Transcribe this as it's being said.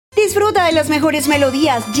Disfruta de las mejores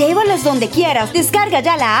melodías, llévalas donde quieras. Descarga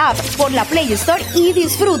ya la app por la Play Store y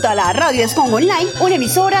disfruta la Radio Escon Online, una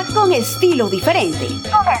emisora con estilo diferente.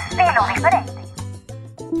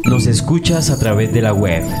 Nos escuchas a través de la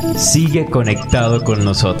web. Sigue conectado con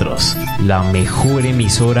nosotros. La mejor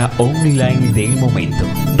emisora online del momento.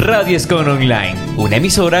 Radio Escon Online, una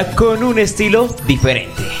emisora con un estilo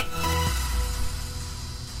diferente.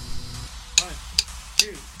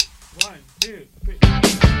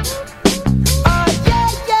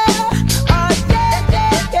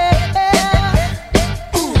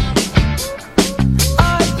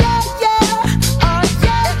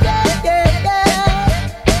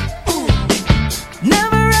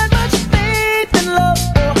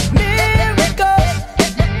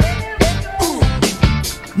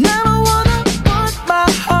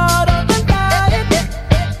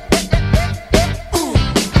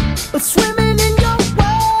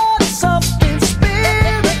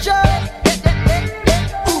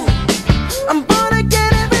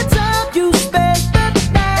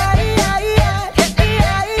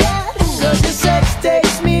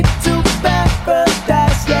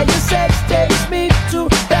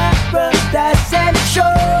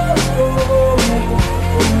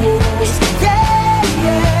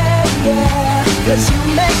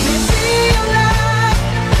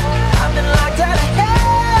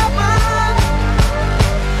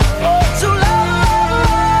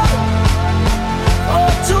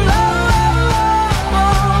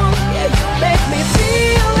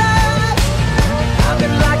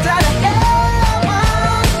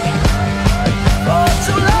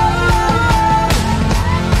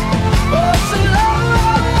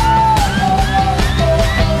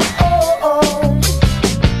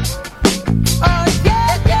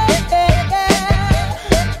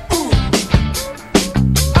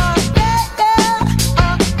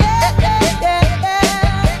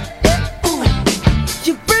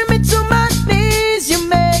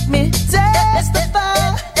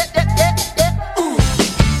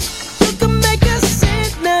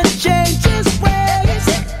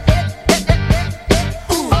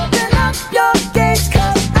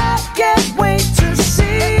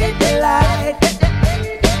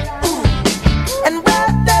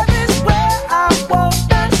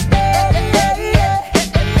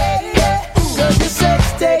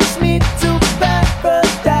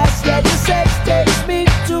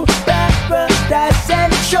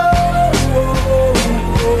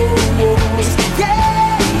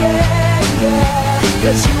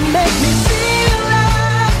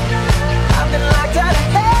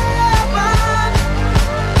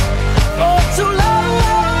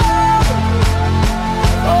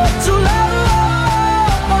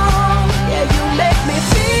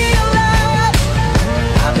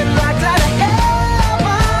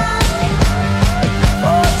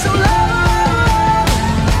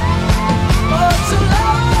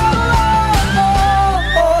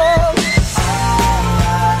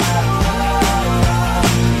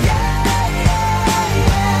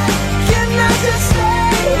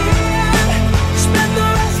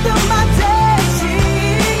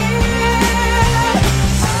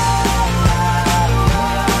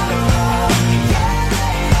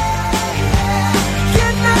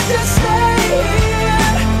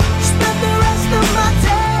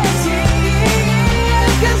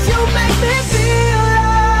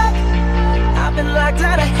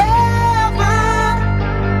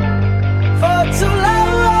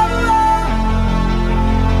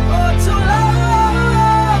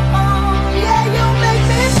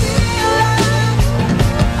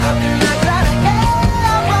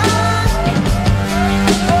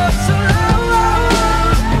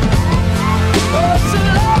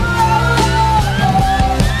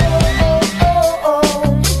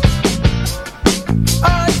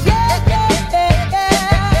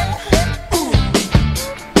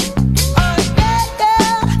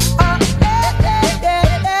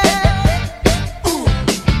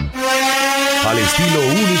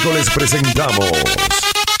 Presentamos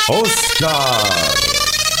Oscar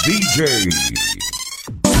DJ.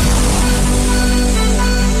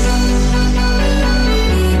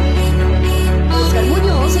 Oscar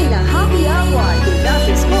Muñoz en la Happy Hour de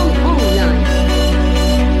Radio Escon Online.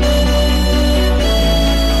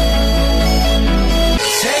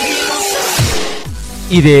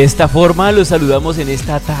 Y de esta forma los saludamos en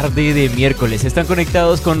esta tarde de miércoles. Están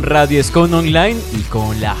conectados con Radio Escon Online y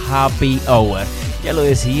con la Happy Hour. Ya lo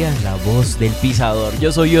decía, la voz del pisador.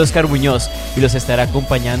 Yo soy Oscar Muñoz y los estaré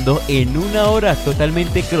acompañando en una hora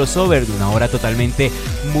totalmente crossover, de una hora totalmente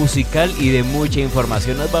musical y de mucha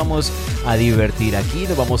información. Nos vamos a divertir aquí,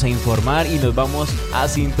 nos vamos a informar y nos vamos a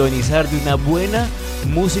sintonizar de una buena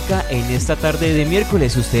música en esta tarde de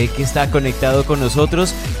miércoles. Usted que está conectado con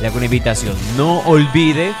nosotros, le hago una invitación: no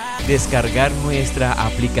olvide descargar nuestra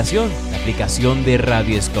aplicación, la aplicación de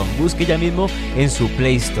Radio Escom. Busque ya mismo en su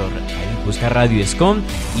Play Store, ahí busca Radio Escom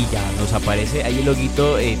y ya nos aparece ahí el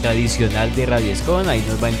loguito tradicional de Radio Escom. Ahí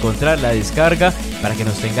nos va a encontrar, la descarga para que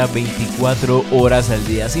nos tenga 24 horas al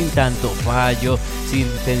día sin tanto fallo, sin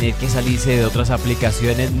tener que salirse de otras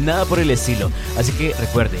aplicaciones, nada por el estilo. Así que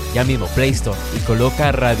recuerde, ya mismo Play Store y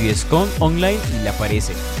coloca Radio Escom Online y le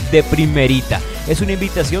aparece de primerita. Es una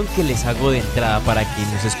invitación que les hago de entrada para que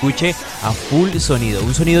nos escuche a full sonido,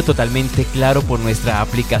 un sonido totalmente claro por nuestra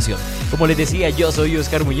aplicación. Como les decía, yo soy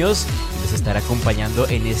Oscar Muñoz y les estaré acompañando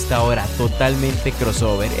en esta hora totalmente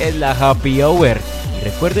crossover. Es la Happy Hour. Y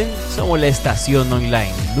recuerden, somos la estación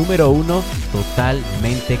online número 1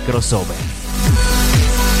 totalmente crossover.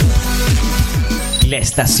 La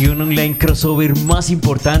estación online crossover más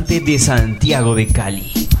importante de Santiago de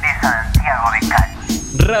Cali.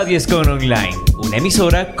 Radio Escom Online, una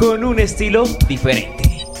emisora con un estilo diferente.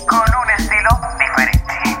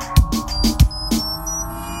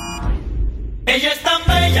 Ella es tan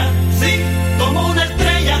bella, sí, como una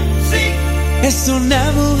estrella, sí. Es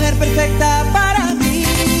una mujer perfecta para mí.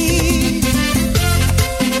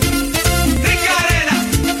 Rica arena,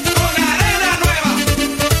 con arena nueva.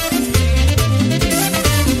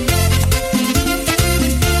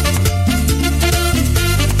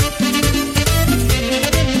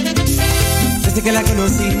 Desde que la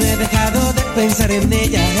conocí no he dejado de pensar en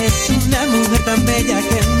ella. Es una mujer tan bella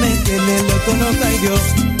que me tiene loco, ay Dios.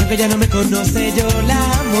 Aunque ella no me conoce, yo la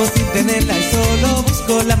amo sin tenerla y solo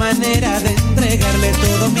busco la manera de entregarle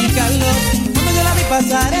todo mi calor. Cuando yo la vi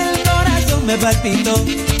pasar, el corazón me palpitó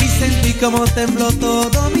y sentí como tembló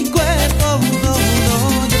todo mi cuerpo. Yo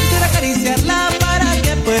quisiera acariciarla para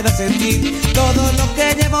que pueda sentir todo lo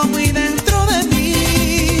que llevo muy dentro de mí.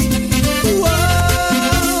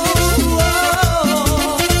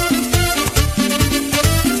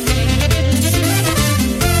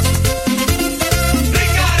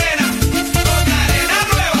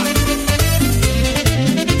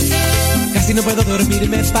 Si no puedo dormir,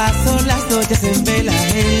 me paso las noches en vela,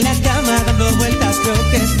 en la cama dando vueltas,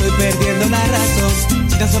 creo que estoy perdiendo la razón.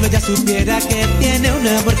 Si tan solo ella supiera que tiene un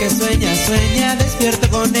amor que sueña, despierto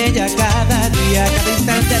con ella cada día, cada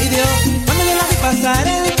instante, ay Dios. Cuando yo la vi pasar,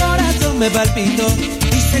 el corazón me palpitó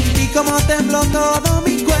y sentí como tembló todo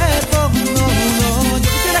mi cuerpo. Yo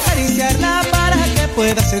quisiera acariciarla para que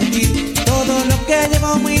pueda sentir todo lo que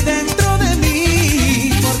llevo muy dentro de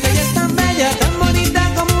mí, porque ella es tan bella, tan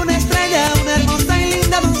bonita como una estrella, una hermosa y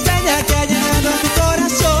linda doncella que ha llenado mi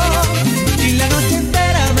corazón. Y la noche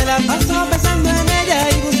entera me la paso pensando en ella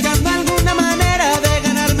y buscando alguna manera de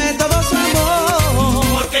ganarme todo su amor.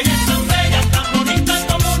 Porque ella es tan bella, tan bonita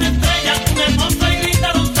como una estrella, una hermosa y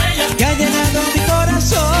linda doncella que ha llenado mi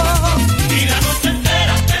corazón. Y la noche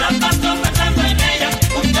entera me la paso pensando en ella,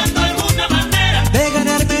 buscando alguna manera de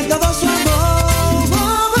ganarme todo su amor.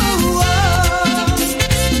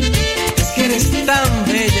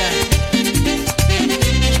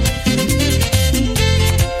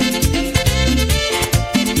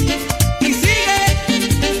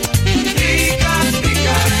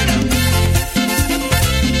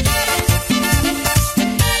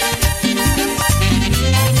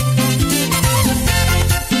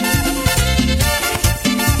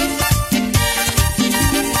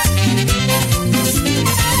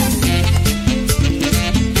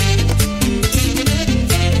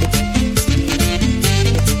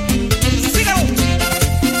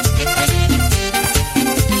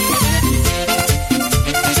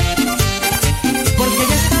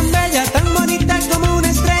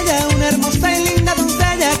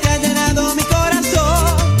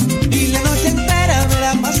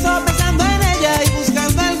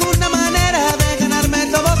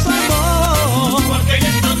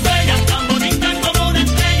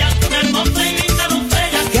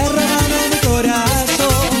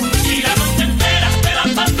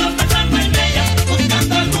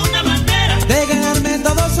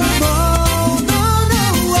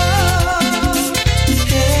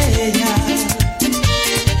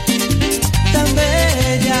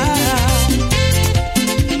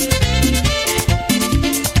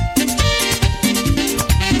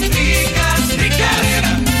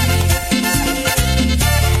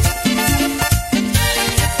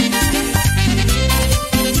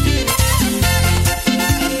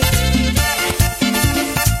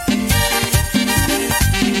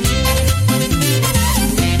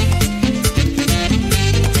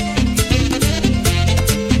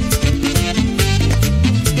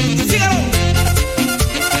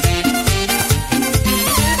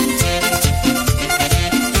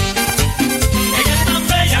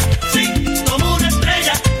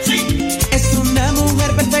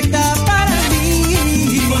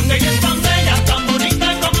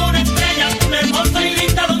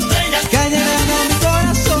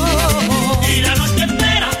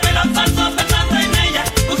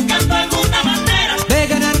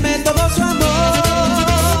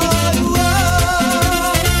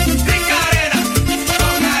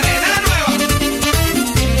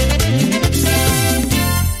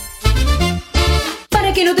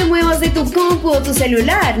 tu o tu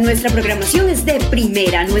celular. Nuestra programación es de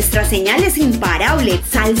primera, nuestra señal es imparable.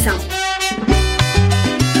 Salsa,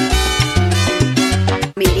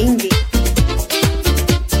 merengue,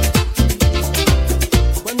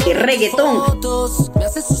 reggaetón, me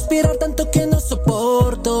hace suspirar tanto que no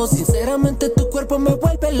soporto. Sinceramente tu cuerpo me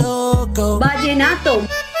vuelve loco. vallenato,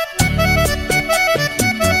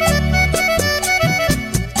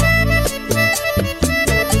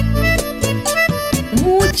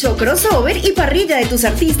 mucho crossover y parrilla de tus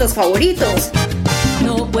artistas favoritos.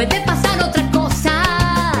 No puede pasar otra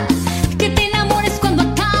cosa que te enamores cuando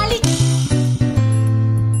a Cali.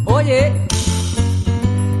 Oye,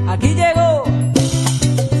 aquí llegó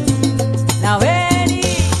la Beni.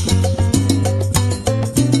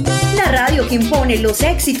 La radio que impone los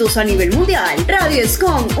éxitos a nivel mundial. Radio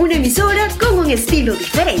Escon, una emisora con un estilo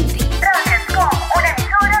diferente. Radio Escon, una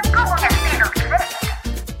emisora con un estilo diferente.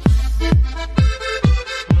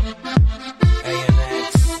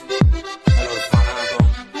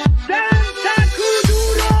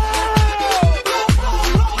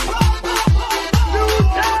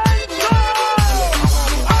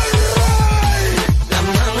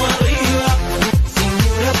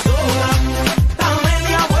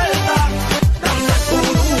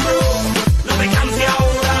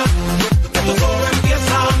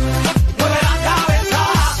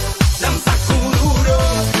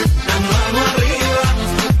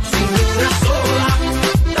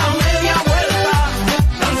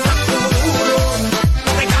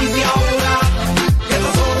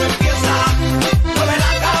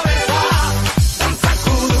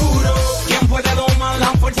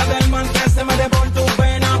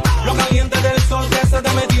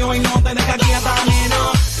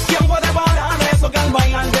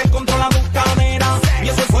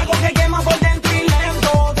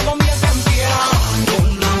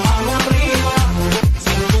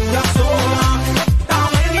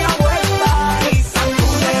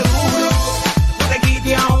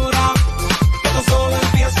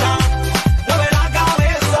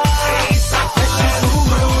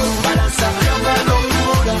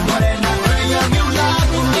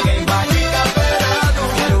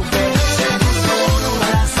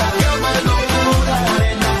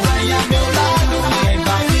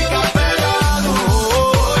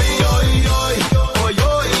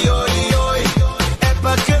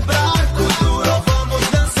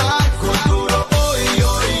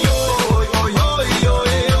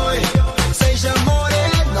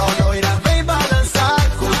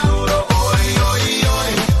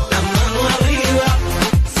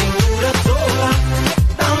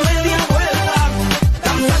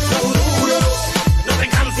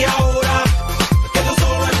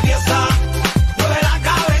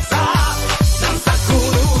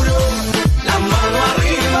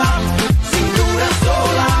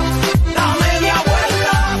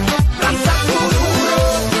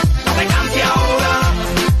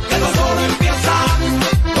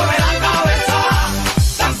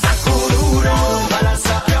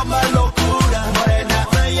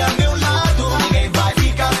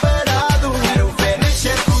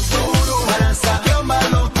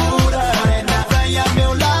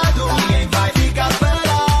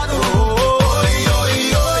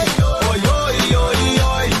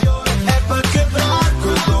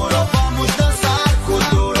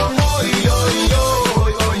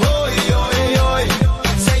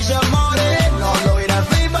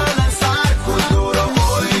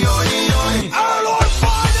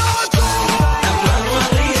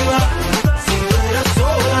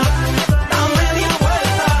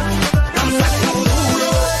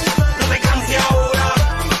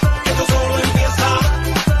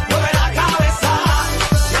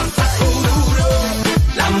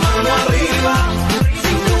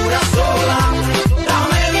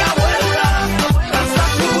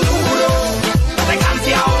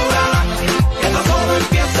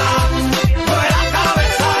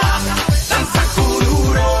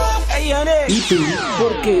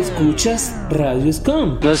 Escuchas Radio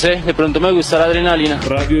Escom. No sé, de pronto me gusta la adrenalina.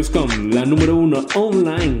 Radio Escom, la número 1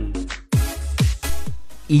 online.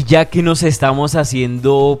 Y ya que nos estamos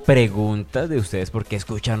haciendo preguntas de ustedes porque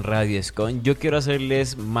escuchan Radio Escon, yo quiero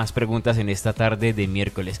hacerles más preguntas en esta tarde de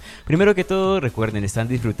miércoles. Primero que todo, recuerden, están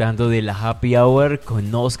disfrutando de la Happy Hour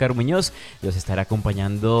con Oscar Muñoz. Los estará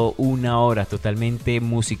acompañando una hora totalmente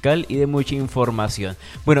musical y de mucha información.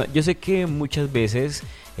 Bueno, yo sé que muchas veces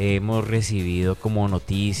hemos recibido como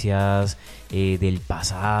noticias del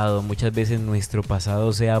pasado. Muchas veces nuestro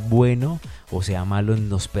pasado, sea bueno o sea malo,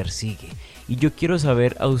 nos persigue. Y yo quiero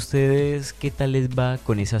saber a ustedes qué tal les va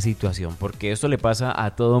con esa situación, porque esto le pasa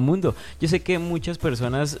a todo mundo. Yo sé que muchas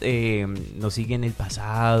personas nos siguen el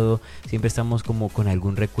pasado, siempre estamos como con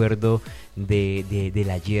algún recuerdo del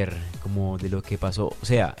ayer, como de lo que pasó, o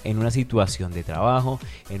sea, en una situación de trabajo,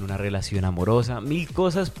 en una relación amorosa. Mil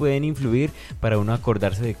cosas pueden influir para uno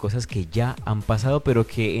acordarse de cosas que ya han pasado, pero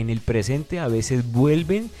que en el presente a veces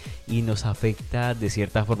vuelven y nos afecta de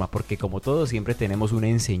cierta forma, porque como todos siempre tenemos una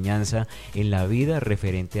enseñanza en la vida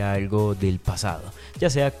referente a algo del pasado, ya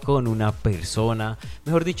sea con una persona.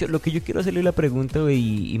 Mejor dicho, lo que yo quiero hacerle la pregunta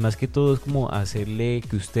y más que todo es como hacerle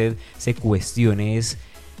que usted se cuestione es: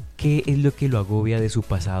 ¿qué es lo que lo agobia de su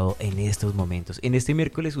pasado en estos momentos? En este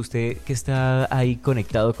miércoles, usted que está ahí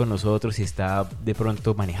conectado con nosotros y está de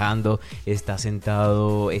pronto manejando, está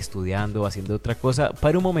sentado estudiando, haciendo otra cosa,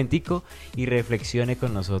 pare un momentico y reflexione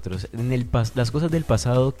con nosotros. Las cosas del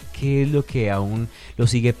pasado, ¿qué es lo que aún lo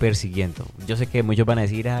sigue persiguiendo? Yo sé que muchos van a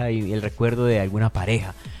decir, ay, el recuerdo de alguna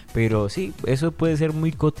pareja. Pero sí, eso puede ser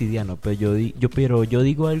muy cotidiano, pero yo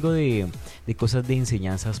digo algo de cosas de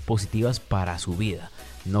enseñanzas positivas para su vida.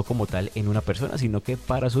 No como tal en una persona, sino que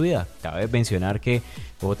para su vida. Cabe mencionar que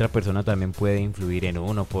otra persona también puede influir en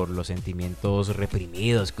uno por los sentimientos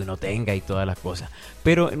reprimidos que uno tenga y toda la cosa.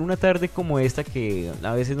 Pero en una tarde como esta, que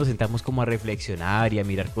a veces nos sentamos como a reflexionar y a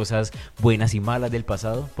mirar cosas buenas y malas del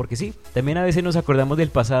pasado, porque sí, también a veces nos acordamos del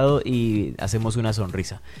pasado y hacemos una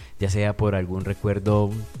sonrisa, ya sea por algún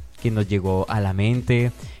recuerdo que nos llegó a la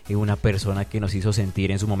mente, una persona que nos hizo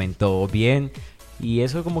sentir en su momento bien. Y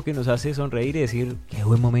eso como que nos hace sonreír y decir qué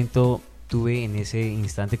buen momento tuve en ese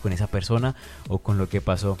instante con esa persona o con lo que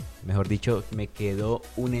pasó. Mejor dicho, me quedó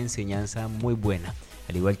una enseñanza muy buena.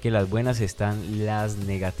 Al igual que las buenas están las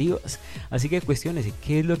negativas. Así que cuestiónese,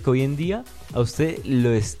 ¿qué es lo que hoy en día a usted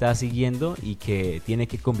lo está siguiendo y que tiene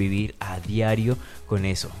que convivir a diario con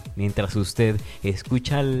eso? Mientras usted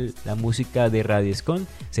escucha la música de Radio Escon,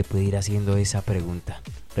 se puede ir haciendo esa pregunta.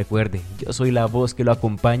 Recuerde, yo soy la voz que lo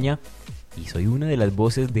acompaña y soy una de las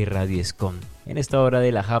voces de Radio Escon. En esta hora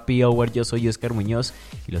de la Happy Hour yo soy Oscar Muñoz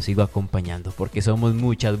y lo sigo acompañando porque somos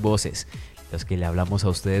muchas voces las que le hablamos a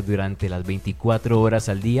ustedes durante las 24 horas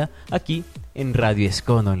al día aquí en Radio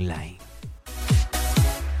Escon Online.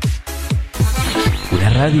 Una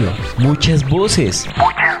radio, muchas voces.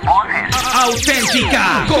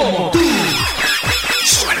 Auténtica como tú.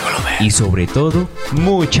 Sube el volumen. Y sobre todo,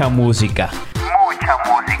 mucha música.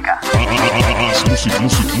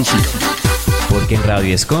 Porque en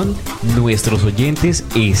Radio Escon, nuestros oyentes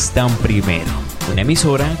están primero. Una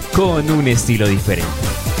emisora con un estilo diferente.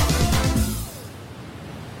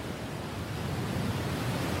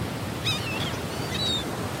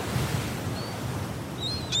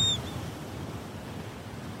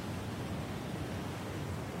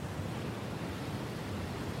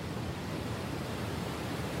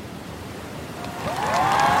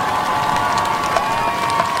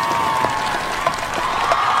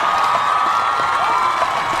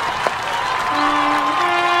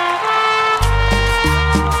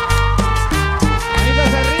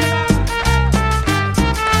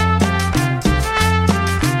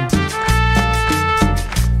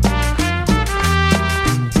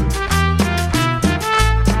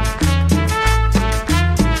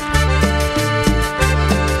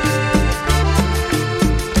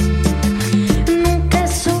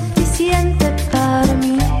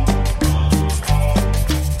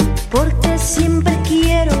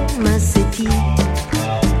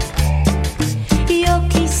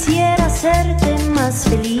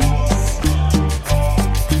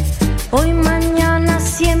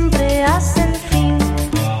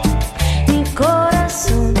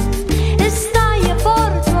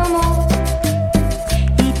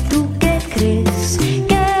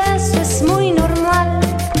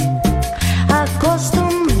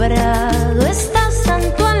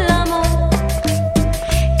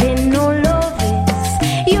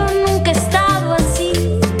 Estado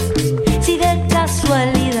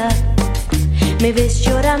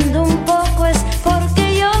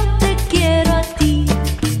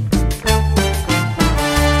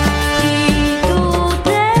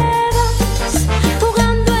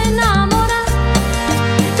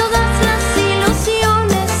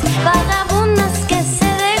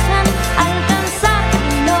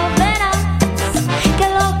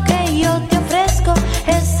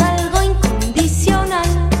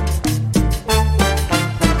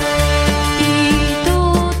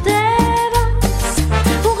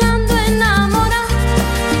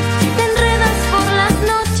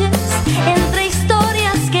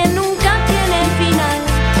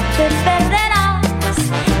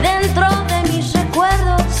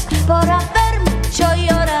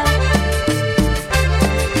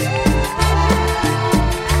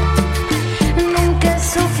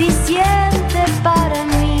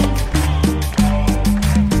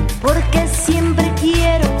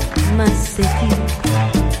de ti.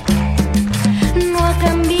 No ha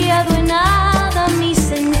cambiado en nada mi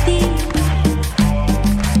sentir.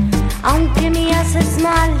 Aunque me haces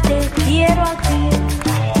mal, te quiero aquí.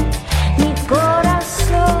 Mi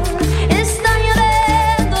corazón estalla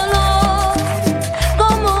de dolor.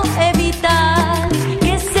 ¿Cómo evitar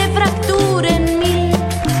que se fracture en mí?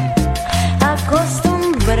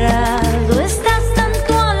 Acostumbrado estás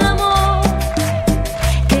tanto al amor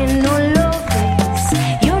que no lo ves.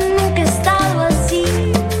 Yo nunca he estado así.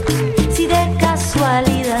 Si de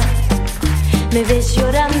casualidad me ves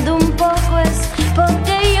llorando un poco es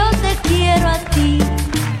porque yo te quiero a ti.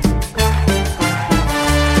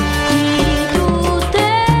 Y tú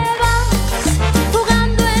te vas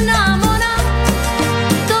jugando a enamorar.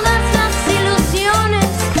 Todas las ilusiones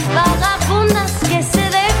vagabundas que se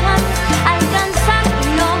dejan alcanzar.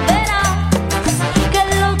 No verás que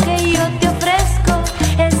lo que yo te ofrezco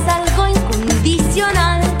es algo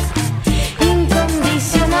incondicional.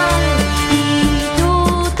 Incondicional. Y tú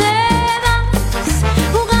te vas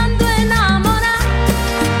jugando a enamorar.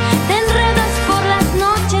 Te enredas por las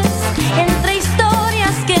noches entre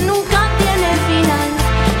historias que nunca tienen final.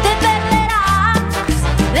 Te perderás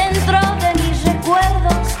dentro de mis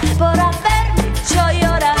recuerdos por haberme hecho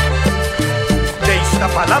llorar. De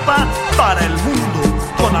Iztapalapa para el mundo,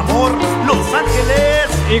 con amor, Los Ángeles.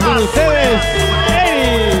 Y con ustedes,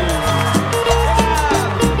 Eri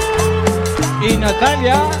y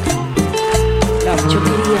Natalia. Yo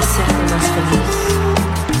quería serte más feliz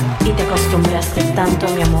y te acostumbraste tanto a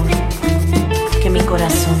mi amor que mi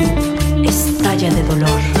corazón estalla de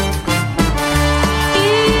dolor.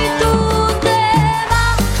 Y tú te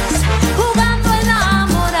vas jugando a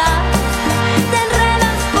enamorar. Te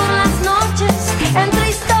enredas por las noches entre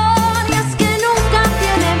historias que nunca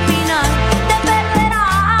tienen final. Te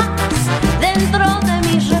perderás dentro de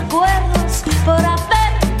mis recuerdos por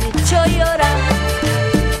haberme hecho llorar.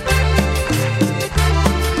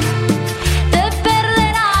 Te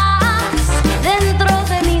perderás dentro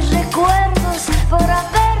de mis recuerdos por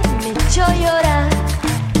haberme hecho llorar.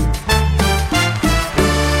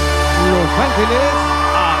 Los Ángeles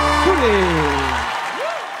Azules.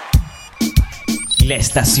 La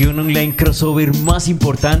estación online crossover más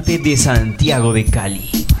importante de Santiago de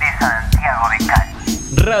Cali.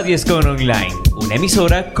 Radio Escon Online, una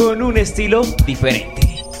emisora con un estilo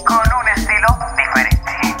diferente.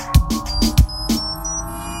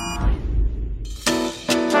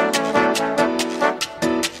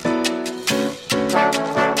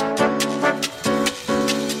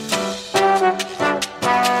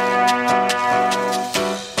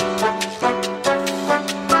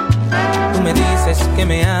 Tú me dices que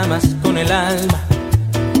me amas con el alma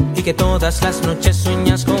y que todas las noches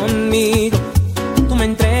sueñas conmigo. Tú me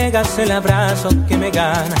entregas el abrazo que me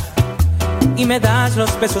gana y me das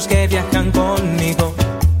los besos que viajan conmigo.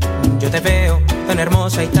 Yo te veo tan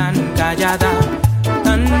hermosa y tan callada,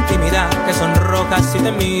 tan tímida que sonrojas si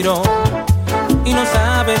te miro. Y no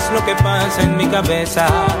sabes lo que pasa en mi cabeza.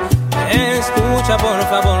 Escucha por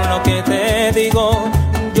favor lo que te digo.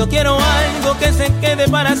 Yo quiero algo que se quede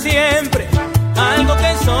para siempre, algo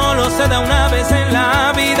que solo se da una vez en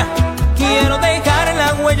la vida. Quiero dejar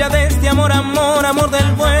la huella de este amor, amor, amor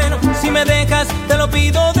del bueno. Si me dejas, te lo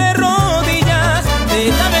pido de rodillas.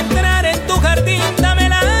 Déjame entrar en tu jardín, dame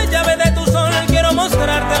la llave de tu sol. Quiero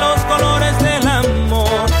mostrarte los colores del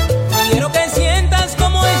amor. Quiero que sientas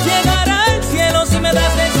cómo es llegar al cielo. Si me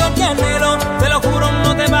das eso que anhelo, te lo juro,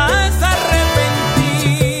 no te vas a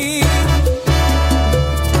arrepentir.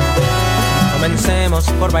 Comencemos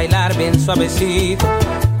por bailar bien suavecito.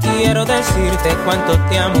 Quiero decirte cuánto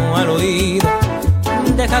te amo al oído.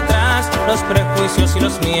 Deja atrás los prejuicios y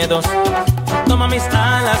los miedos. Toma mis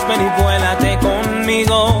alas, ven y vuélate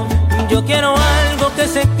conmigo. Yo quiero algo que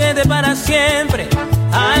se quede para siempre,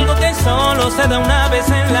 algo que solo se da una vez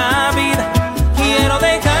en la vida. Quiero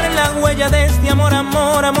dejar la huella de este amor,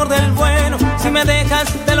 amor, amor del bueno. Si me dejas,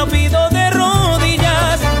 te lo pido de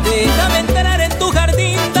rodillas. Déjame entrar en tu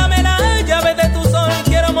jardín, dame la llave de tu sol.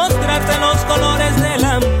 Quiero mostrarte los colores del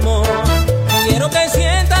amor. Quiero que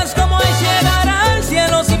sientas cómo es llegar al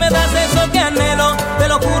cielo. Si me das eso que anhelo, te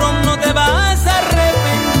lo juro, no te vas a arrepentir.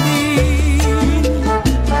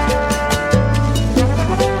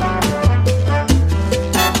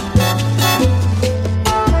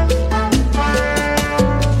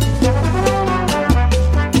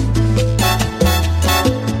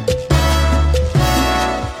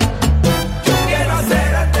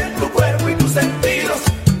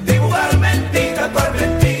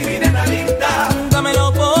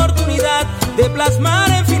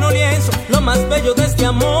 Más bello de este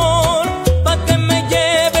amor, pa' que me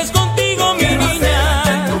lleves contigo, mi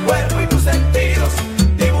niña. Tu cuerpo y tu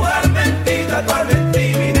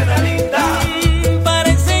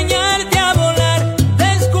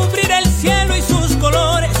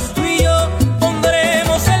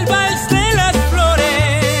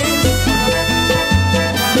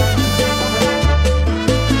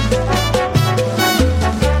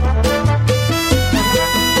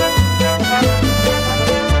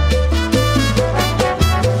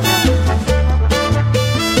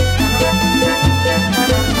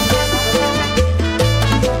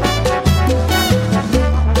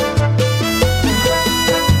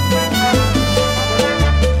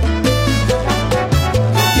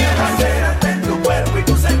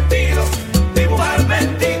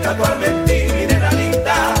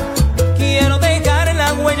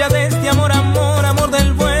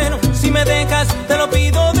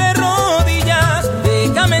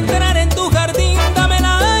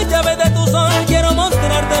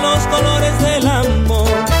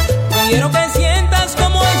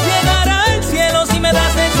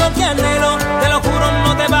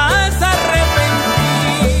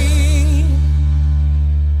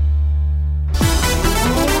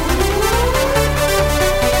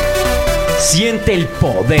Siente el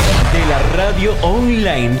poder de la radio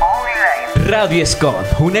online. Radio Escon,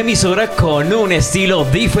 una emisora con un estilo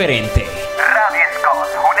diferente. Radio Escon,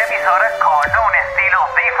 una emisora con un estilo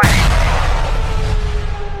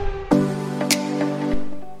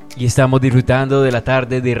diferente. Y estamos disfrutando de la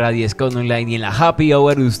tarde de Radio Escon Online y en la Happy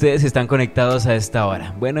Hour ustedes están conectados a esta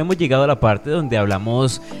hora. Bueno, hemos llegado a la parte donde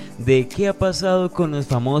hablamos de qué ha pasado con los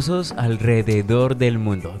famosos alrededor del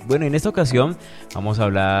mundo. Bueno, en esta ocasión vamos a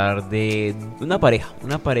hablar de una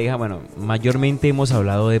pareja, bueno, mayormente hemos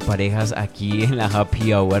hablado de parejas aquí en la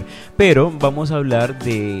Happy Hour, pero vamos a hablar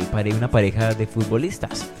de una pareja de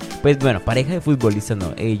futbolistas. Pues bueno, pareja de futbolistas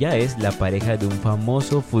no, ella es la pareja de un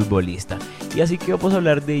famoso futbolista. Y así que vamos a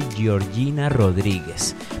hablar de Georgina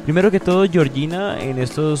Rodríguez. Primero que todo, Georgina en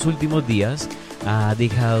estos últimos días ha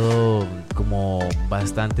dejado como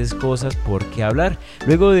bastantes cosas por qué hablar.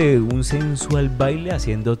 Luego de un sensual baile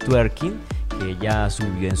haciendo twerking que ella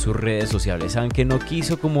subió en sus redes sociales, aunque no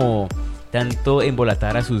quiso como tanto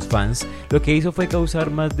embolatar a sus fans, lo que hizo fue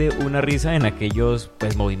causar más de una risa en aquellos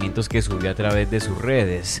movimientos que subió a través de sus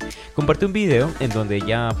redes. Compartió un video en donde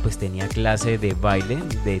ella tenía clase de baile,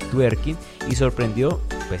 de twerking, y sorprendió,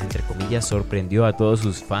 entre comillas, sorprendió a todos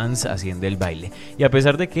sus fans haciendo el baile. Y a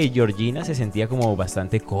pesar de que Georgina se sentía como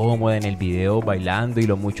bastante cómoda en el video bailando y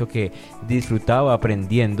lo mucho que disfrutaba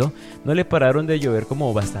aprendiendo, no le pararon de llover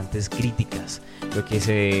como bastantes críticas, lo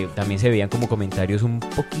que también se veían como comentarios un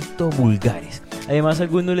poquito vulgares. Además,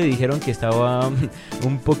 algunos le dijeron que estaba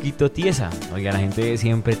un poquito tiesa. Oiga, la gente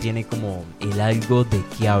siempre tiene como el algo de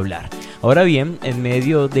qué hablar. Ahora bien, en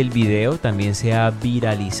medio del video también se ha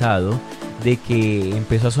viralizado de que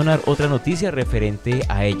empezó a sonar otra noticia referente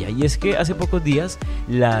a ella, y es que hace pocos días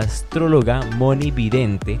la astróloga Moni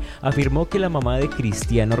Vidente afirmó que la mamá de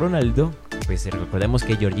Cristiano Ronaldo, recordemos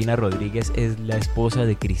que Georgina Rodríguez es la esposa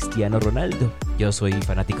de Cristiano Ronaldo. Yo soy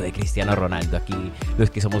fanático de Cristiano Ronaldo, aquí los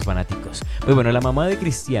que somos fanáticos. Pues bueno, la mamá de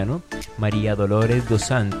Cristiano, María Dolores dos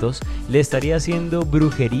Santos, le estaría haciendo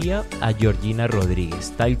brujería a Georgina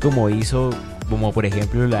Rodríguez, tal como hizo, como por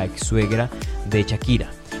ejemplo la ex suegra de Shakira.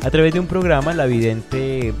 A través de un programa, la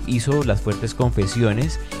vidente hizo las fuertes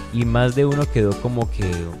confesiones y más de uno quedó como que,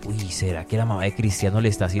 ¿será que la mamá de Cristiano le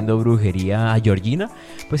está haciendo brujería a Georgina?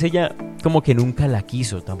 Pues ella como que nunca la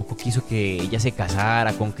quiso, tampoco quiso que ella se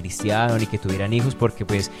casara con Cristiano ni que tuvieran hijos, porque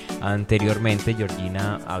anteriormente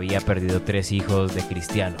Georgina había perdido 3 hijos de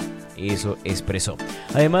Cristiano. Eso expresó.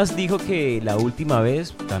 Además dijo que la última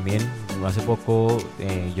vez, también hace poco,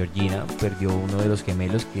 Georgina perdió uno de los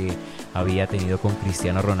gemelos que había tenido con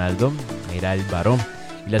Cristiano Ronaldo, era el varón.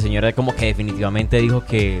 Y la señora como que definitivamente dijo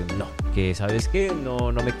que no, que sabes qué,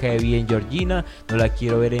 no me cae bien Georgina, no la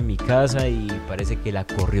quiero ver en mi casa, y parece que la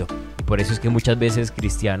corrió. Y por eso es que muchas veces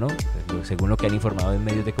Cristiano, según lo que han informado en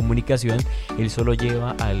medios de comunicación, él solo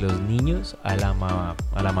lleva a los niños a la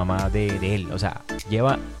mamá de él, o sea,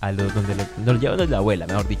 lleva a los nos lleva donde la abuela,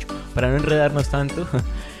 mejor dicho, para no enredarnos tanto.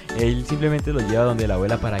 Él simplemente los lleva donde la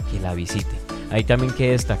abuela para que la visite. Hay también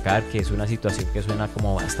que destacar que es una situación que suena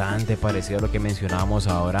como bastante parecido a lo que mencionábamos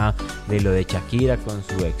ahora de lo de Shakira con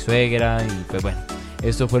su ex suegra. Y pues bueno,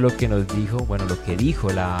 esto fue lo que nos dijo, lo que dijo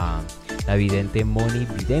la vidente Moni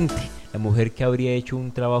Vidente, la mujer que habría hecho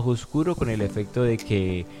un trabajo oscuro con el efecto de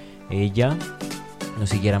que ella no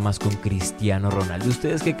siguiera más con Cristiano Ronaldo.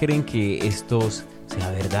 ¿Ustedes qué creen que esto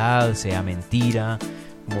sea verdad, sea mentira?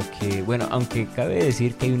 Como que, aunque cabe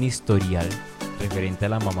decir que hay un historial referente a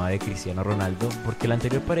la mamá de Cristiano Ronaldo, porque la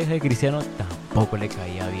anterior pareja de Cristiano tampoco le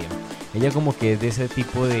caía bien. Ella como que es de ese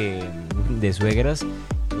tipo de suegras,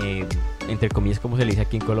 entre comillas, como se le dice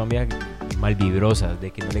aquí en Colombia, malvibrosas,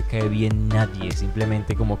 de que no le cae bien nadie,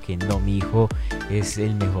 simplemente como que no, mi hijo es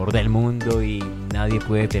el mejor del mundo y nadie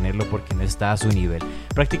puede tenerlo porque no está a su nivel.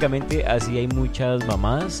 Prácticamente así hay muchas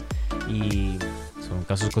mamás y son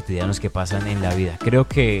casos cotidianos que pasan en la vida. Creo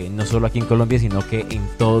que no solo aquí en Colombia, sino que en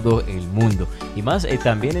todo el mundo. Y más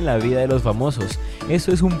también en la vida de los famosos.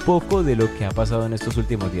 Eso es un poco de lo que ha pasado en estos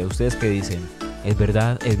últimos días. ¿Ustedes qué dicen? ¿Es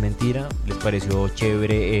verdad? ¿Es mentira? ¿Les pareció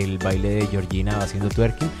chévere el baile de Georgina haciendo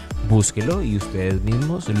twerking? Búsquelo y ustedes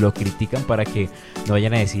mismos lo critican para que no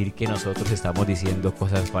vayan a decir que nosotros estamos diciendo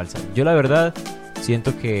cosas falsas. Yo la verdad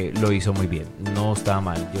siento que lo hizo muy bien, no estaba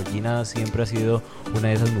mal. Georgina siempre ha sido una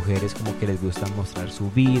de esas mujeres como que les gusta mostrar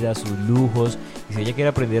su vida, sus lujos, y si ella quiere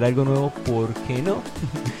aprender algo nuevo, ¿por qué no?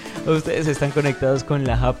 Ustedes están conectados con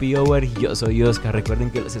la Happy Hour y yo soy Oscar.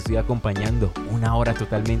 Recuerden que los estoy acompañando, una hora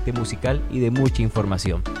totalmente musical y de mucha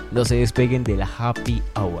información. No se despeguen de la Happy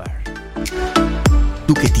Hour.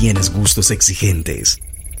 Tú que tienes gustos exigentes,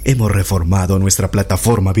 hemos reformado nuestra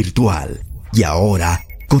plataforma virtual y ahora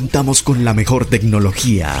contamos con la mejor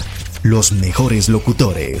tecnología, los mejores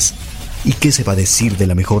locutores ¿Y qué se va a decir de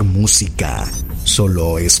la mejor música?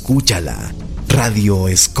 Solo escúchala. Radio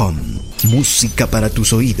Escom. Música para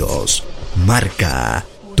tus oídos. Marca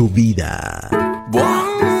tu vida.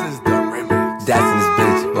 That's in this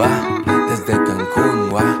bitch, wa. Desde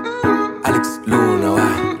Cancún, wa. Alex Luna, wa.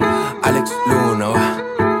 Alex Luna, wa.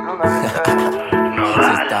 Si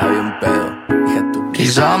está bien pedo.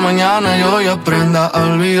 Quizá mañana yo ya aprenda a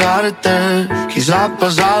olvidarte. Quizá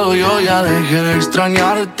pasado yo ya deje de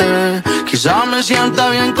extrañarte. Quizá me sienta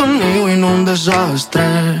bien conmigo y no un desastre.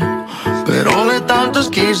 Pero de tantos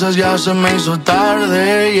quizás ya se me hizo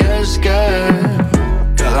tarde. Y es que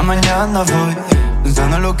cada mañana voy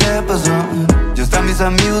pensando en lo que pasó. Ya están mis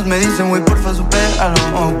amigos, me dicen, güey, porfa,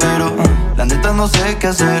 supéralo. Pero la neta no sé qué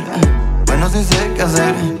hacer. Bueno, sí sé qué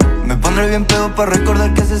hacer. Me pondré bien pedo para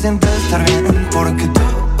recordar que se siente estar bien. Porque tú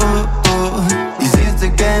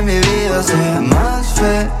hiciste que mi vida sea más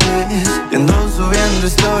feliz. Y ando subiendo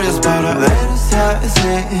historias para ver si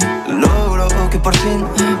así logro que por fin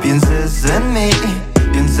pienses en mí.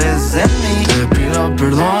 Pienses en mí. Te pido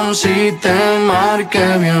perdón si te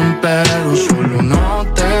marqué bien, pero solo no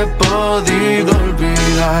te he podido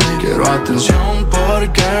olvidar. Quiero atención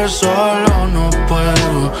porque solo no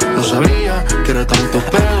puedo. No sabía que era tanto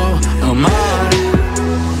pedo amar.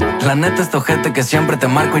 La neta es ojete que siempre te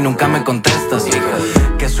marco y nunca me contestas.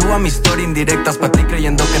 Que suba mi story indirectas pa' ti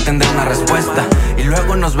creyendo que tendré una respuesta. Y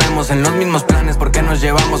luego nos vemos en los mismos planes porque nos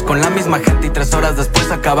llevamos con la misma gente. Y 3 horas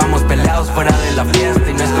después acabamos peleados fuera de la fiesta.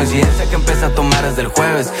 Y no es coincidencia que empecé a tomar desde el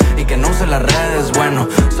jueves y que no use las redes. Bueno,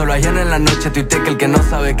 solo ayer en la noche tuiteé que el que no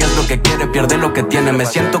sabe qué es lo que quiere pierde lo que tiene. Me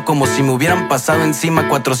siento como si me hubieran pasado encima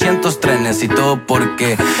 400 trenes. Y todo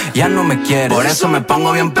porque ya no me quieres. Por eso me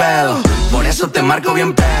pongo bien pedo, por eso te marco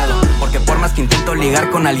bien pedo. Porque por más que intento ligar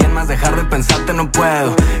con alguien más, dejar de pensarte no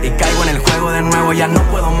puedo. Y caigo en el juego de nuevo, ya no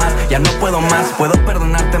puedo más, ya no puedo más. Puedo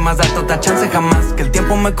perdonarte más, darte otra chance jamás. Que el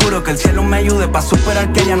tiempo me cure, que el cielo me ayude pa'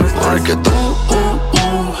 superar que ya no estás. Porque tú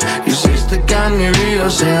hiciste que mi vida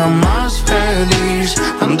sea más feliz.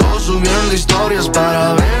 Ando subiendo historias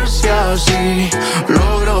para ver si así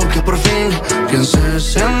logro que por fin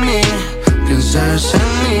pienses en mí. Pienses en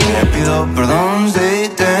mí. Te pido perdón si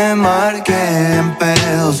te marqué en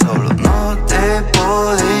pedo. Solo no te he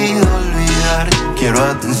podido olvidar. Quiero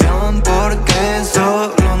atención porque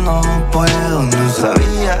solo no puedo. No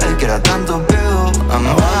sabía que era tanto pedo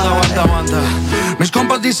amar. Aguanta. Mis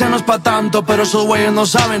compas dicen no es pa' tanto, pero esos güeyes no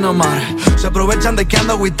saben amar. Se aprovechan de que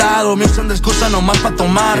ando agüitado, me usan de excusa nomás pa'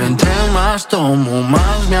 tomar. Entre más tomo,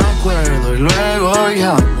 más me acuerdo y luego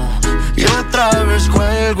llamo y otra vez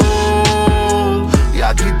cuelgo. Y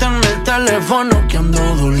aquí tengo el teléfono que ando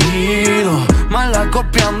dolido, mala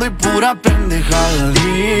copiando y pura pendejada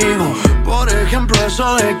digo. Por ejemplo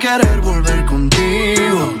eso de querer volver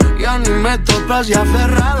contigo. Ya ni me topas y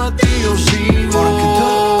aferrado a ti yo sigo. Porque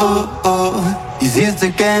tú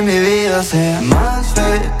hiciste que mi vida sea más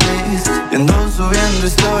feliz. Y ando subiendo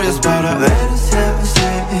historias para ver si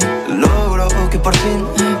así logro que por fin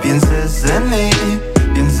pienses en mí.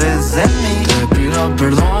 Pienses en mí. Te pido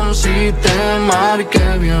perdón si te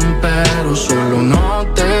marqué bien, pero solo no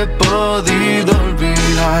te he podido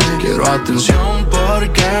olvidar. Quiero atención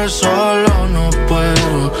porque solo no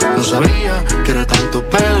puedo. No sabía que era tanto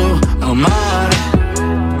pedo amar.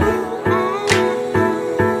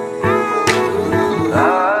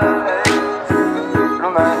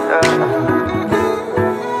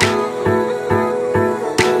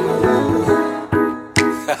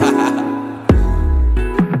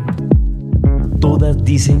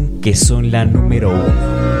 Dicen que son la número 1,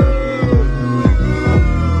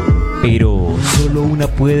 pero solo una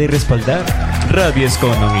puede respaldar. Radio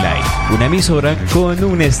Escom Online, una emisora con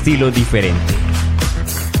un estilo diferente.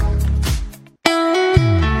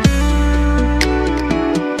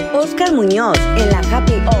 Oscar Muñoz en la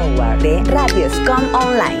Happy Hour de Radio Escom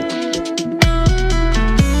Online.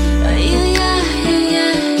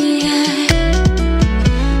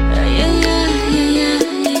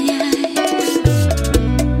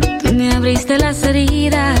 Abriste las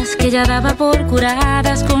heridas que ya daba por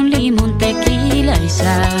curadas con limón, tequila y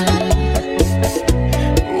sal.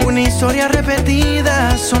 Una historia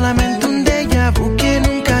repetida, solamente un déjà vu que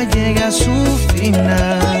nunca llega a su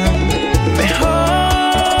final.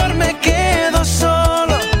 Mejor me quedo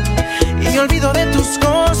solo y me olvido de tus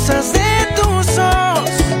cosas, de tus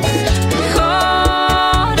ojos.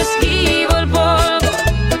 Mejor esquivo el polvo,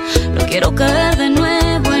 no quiero caer de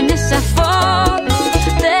nuevo en esa foto.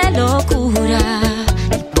 Locura,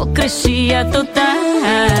 hipocresía total.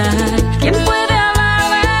 ¿Quién puede hablar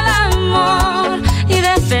del amor y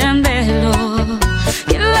defenderlo?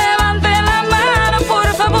 ¿Quién levante la mano, por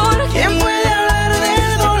favor? ¿Quién puede hablar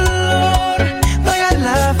del dolor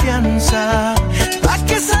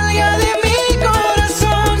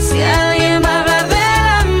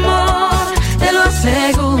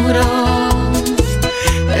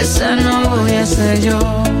esa no voy a ser yo.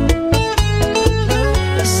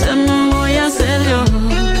 Esa no voy a ser yo.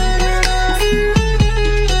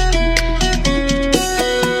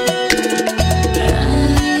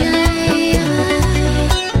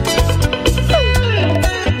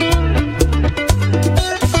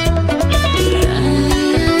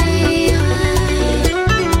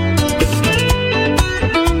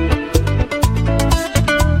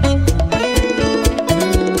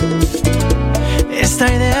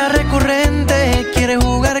 Esta idea recurrente quiere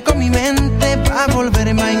jugar con mi mente para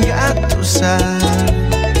volverme a engatusar.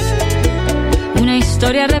 Una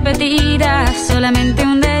historia repetida, solamente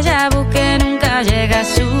un déjà vu que nunca llega a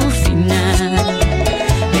su final.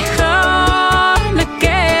 Mejor me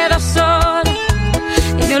quedo sola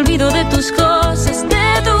y me olvido de tus cosas,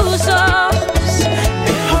 de tus ojos.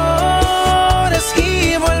 Mejor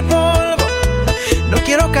esquivo el polvo, no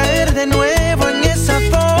quiero caer de nuevo en esa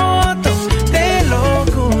foto de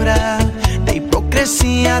locura, de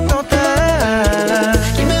hipocresía total.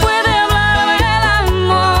 ¿Quién puede hablar del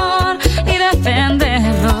amor y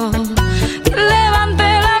defenderlo? Que levante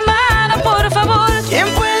la mano, por favor. ¿Quién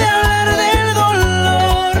puede hablar del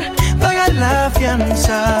dolor? Pagar la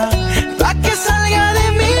fianza pa' que salga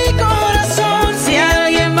de mi corazón. Si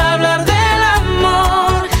alguien va a hablar del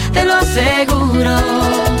amor, te lo aseguro,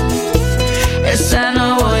 esa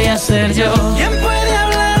no voy a ser yo. ¿Quién puede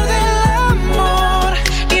hablar del amor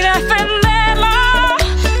y defenderlo?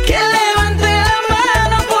 Que levante la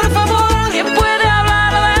mano, por favor. ¿Quién puede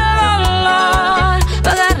hablar del dolor?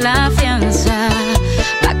 Pagar la fianza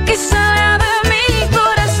pa' que salga de mi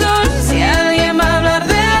corazón. Si alguien va a hablar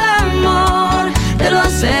del amor, te lo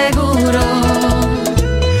aseguro,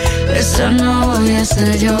 esa no voy a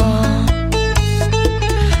ser yo.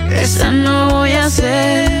 Esa no voy a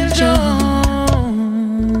ser yo.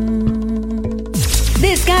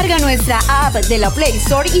 Descarga nuestra app de la Play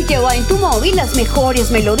Store y lleva en tu móvil las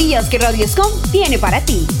mejores melodías que Radio Escom tiene para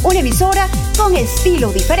ti. Una emisora con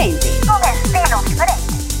estilo diferente.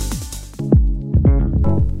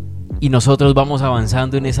 Y nosotros vamos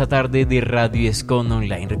avanzando en esa tarde de Radio Escom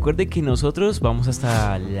Online. Recuerde que nosotros vamos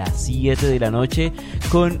hasta las 7 de la noche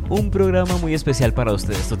con un programa muy especial para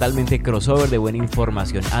ustedes, totalmente crossover de buena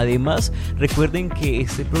información. Además, recuerden que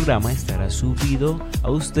este programa estará subido a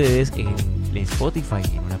ustedes en Spotify,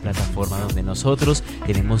 en una plataforma donde nosotros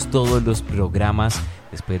tenemos todos los programas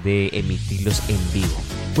después de emitirlos en vivo.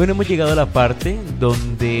 Bueno, hemos llegado a la parte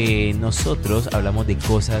donde nosotros hablamos de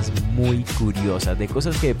cosas muy curiosas, de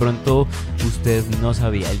cosas que de pronto usted no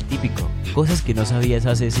sabía, el típico, cosas que no sabías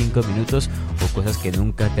hace 5 minutos o cosas que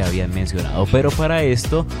nunca te habían mencionado. Pero para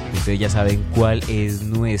esto, ustedes ya saben cuál es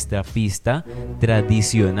nuestra pista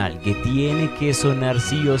tradicional, que tiene que sonar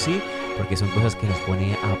sí o sí, porque son cosas que nos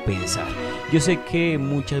pone a pensar. Yo sé que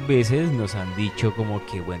muchas veces nos han dicho como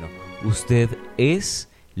que, bueno, usted es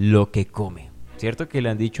lo que come, ¿cierto? Que le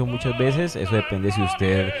han dicho muchas veces. Eso depende si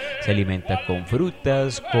usted se alimenta con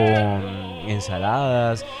frutas, con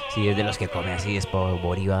ensaladas, si es de los que come así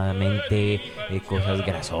espolvoreadamente cosas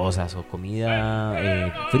grasosas o comida,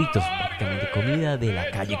 fritos, prácticamente comida de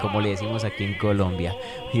la calle, como le decimos aquí en Colombia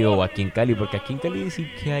o aquí en Cali, porque aquí en Cali sí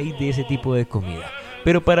que hay de ese tipo de comida.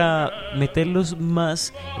 Pero para meterlos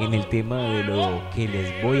más en el tema de lo que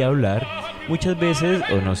les voy a hablar, muchas veces,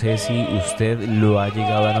 o no sé si usted lo ha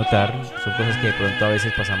llegado a notar, son cosas que de pronto a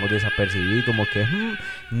veces pasamos desapercibidas, como que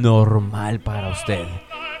normal para usted.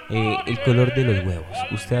 El color de los huevos.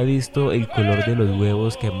 Usted ha visto el color de los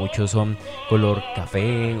huevos, que muchos son color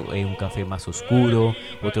café, un café más oscuro,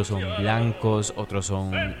 otros son blancos, otros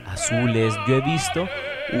son azules. Yo he visto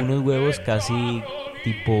unos huevos casi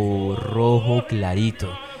tipo rojo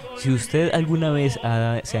clarito. Si usted alguna vez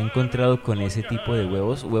se ha encontrado con ese tipo de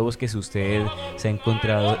huevos que si usted se ha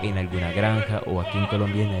encontrado en alguna granja o aquí en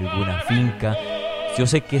Colombia en alguna finca, yo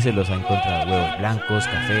sé que se los ha encontrado, huevos blancos,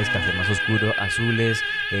 cafés, café más oscuro, azules,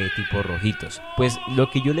 tipo rojitos. Pues lo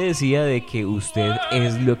que yo le decía de que usted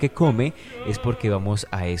es lo que come es porque vamos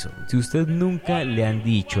a eso. Si usted nunca le han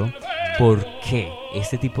dicho por qué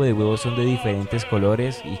este tipo de huevos son de diferentes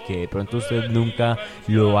colores y que de pronto usted nunca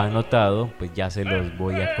lo ha notado, pues ya se los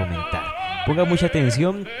voy a comentar. Ponga mucha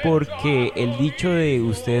atención porque el dicho de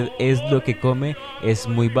usted es lo que come es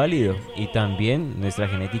muy válido y también nuestra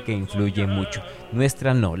genética influye mucho.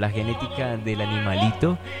 Nuestra no, la genética del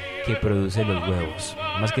animalito que produce los huevos.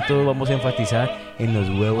 Más que todo vamos a enfatizar en los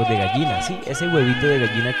huevos de gallina. Sí, ese huevito de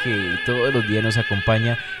gallina que todos los días nos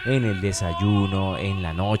acompaña en el desayuno, en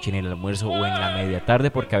la noche, en el almuerzo o en la media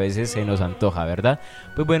tarde, porque a veces se nos antoja, ¿verdad?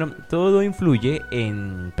 Pues bueno, todo influye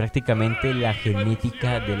en prácticamente la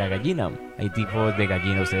genética de la gallina. Hay tipos de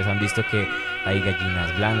gallinas, ustedes han visto que hay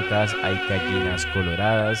gallinas blancas, hay gallinas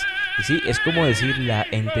coloradas, y sí, es como decir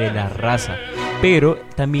entre la raza, pero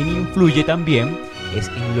también influye es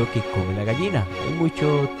en lo que come la gallina. Hay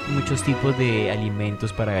muchos tipos de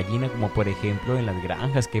alimentos para gallina, como por ejemplo en las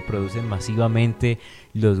granjas que producen masivamente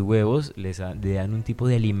los huevos, le dan un tipo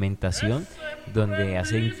de alimentación donde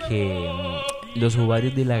hacen que los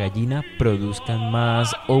ovarios de la gallina produzcan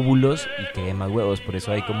más óvulos y que den más huevos. Por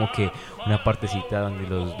eso hay como que una partecita donde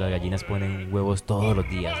las gallinas ponen huevos todos los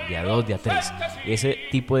días, de a 2, de a 3. Ese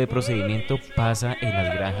tipo de procedimiento pasa en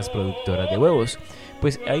las granjas productoras de huevos.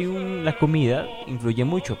 Pues la comida influye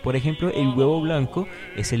mucho. Por ejemplo, el huevo blanco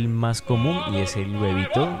es el más común y es el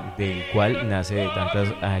huevito del cual nace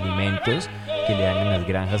tantos alimentos que le dan en las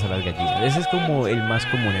granjas a las gallinas. Ese es como el más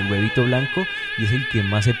común, el huevito blanco, y es el que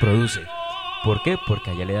más se produce. ¿Por qué?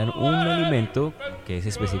 Porque allá le dan un alimento que es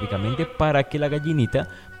específicamente para que la gallinita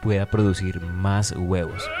pueda producir más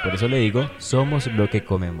huevos. Por eso le digo, somos lo que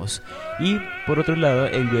comemos. Y por otro lado,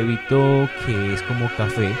 el huevito que es como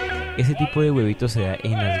café, ese tipo de huevitos se da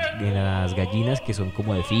en las gallinas que son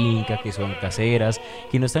como de finca, que son caseras,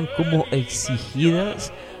 que no están como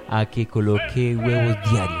exigidas a que coloque huevos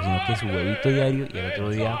diarios, sino que su huevito diario y el otro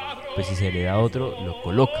día, pues si se le da otro, lo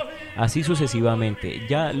coloca. Así sucesivamente.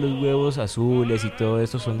 Ya los huevos azules y todo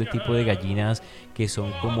esto son de tipo de gallinas que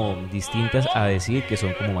son como distintas a decir que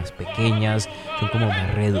son como más pequeñas, son como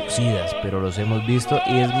más reducidas, pero los hemos visto.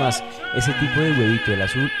 Y es más, ese tipo de huevito, el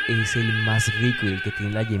azul, es el más rico y el que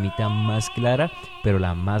tiene la yemita más clara, pero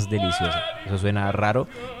la más deliciosa. Eso suena raro,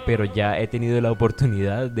 pero ya he tenido la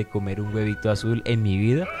oportunidad de comer un huevito azul en mi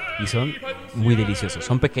vida y son muy deliciosos.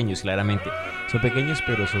 Son pequeños, claramente. Son pequeños,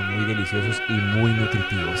 pero son muy deliciosos y muy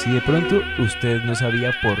nutritivos. Si de pronto usted no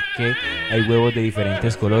sabía por qué hay huevos de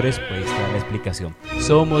diferentes colores, pues está la explicación.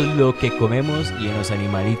 Somos lo que comemos y en los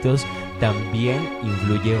animalitos también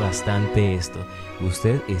influye bastante esto.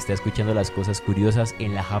 Usted está escuchando las cosas curiosas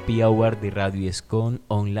en la Happy Hour de Radio Escon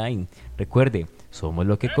Online. Recuerde, somos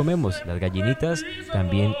lo que comemos. Las gallinitas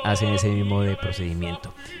también hacen ese mismo de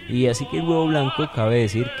procedimiento. Y así que el huevo blanco, cabe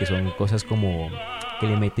decir que son cosas como que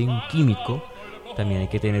le meten un químico. También hay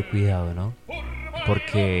que tener cuidado, ¿no?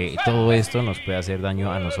 Porque todo esto nos puede hacer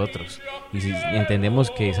daño a nosotros. Y si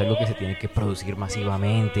entendemos que es algo que se tiene que producir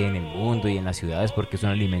masivamente en el mundo y en las ciudades porque es un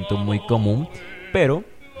alimento muy común, pero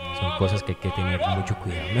son cosas que hay que tener mucho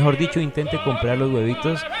cuidado. Mejor dicho, intente comprar los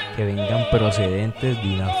huevitos que vengan procedentes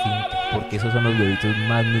de una finca, porque esos son los huevitos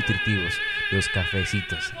más nutritivos, los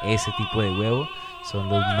cafecitos. Ese tipo de huevo son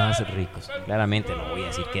los más ricos. Claramente no voy a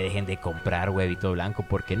decir que dejen de comprar huevito blanco,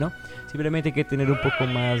 porque no. Simplemente hay que tener un poco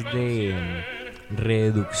más de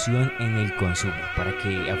reducción en el consumo para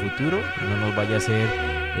que a futuro no nos vaya a hacer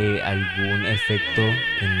algún efecto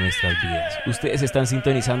en nuestras vidas. Ustedes están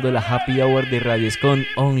sintonizando la Happy Hour de Radio Escon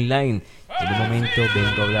Online. En un momento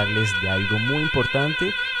vengo a hablarles de algo muy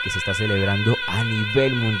importante que se está celebrando a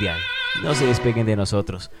nivel mundial. No se despeguen de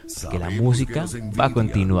nosotros, porque la música va a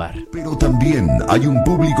continuar. Pero también hay un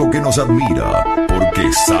público que nos admira,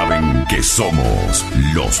 porque saben que somos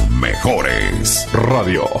los mejores.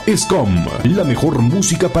 Radio Escom, la mejor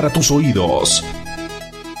música para tus oídos.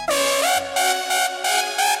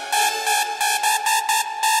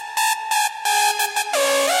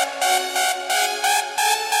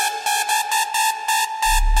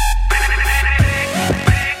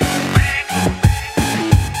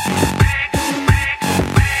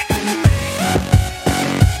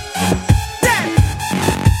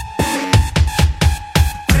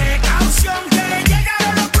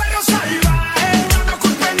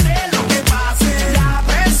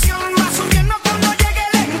 Con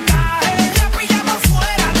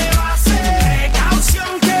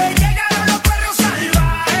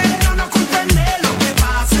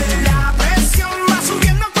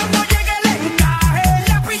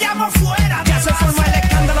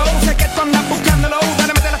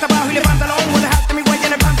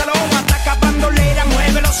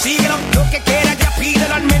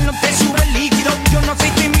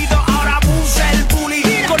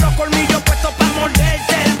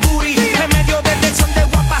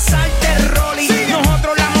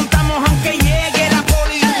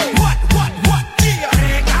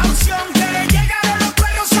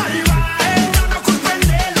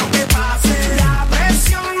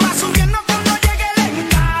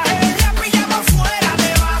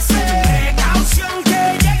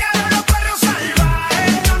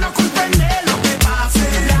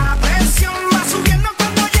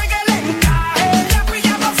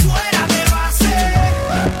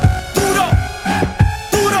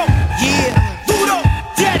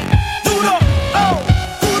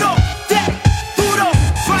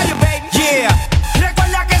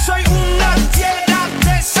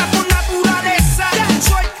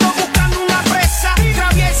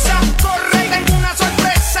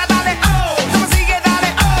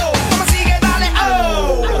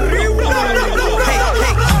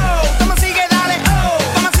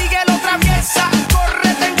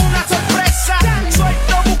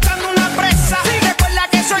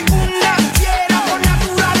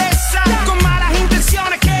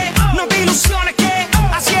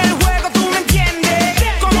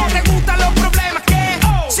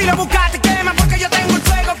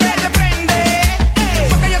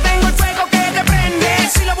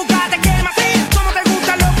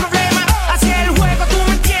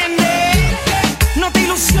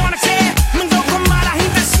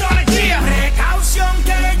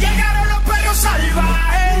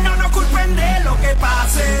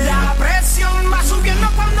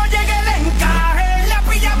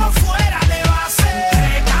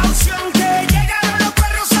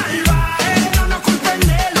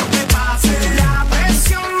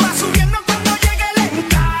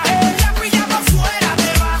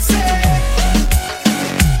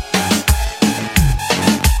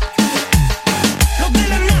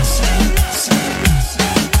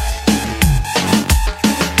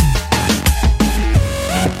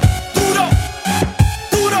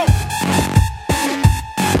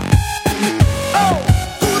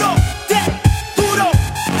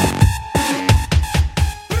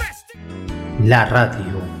la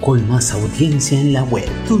radio con más audiencia en la web.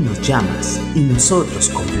 Tú nos llamas y nosotros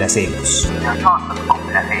complacemos.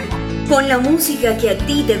 Con la música que a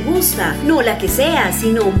ti te gusta, no la que sea,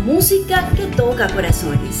 sino música que toca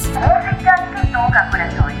corazones.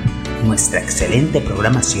 Nuestra excelente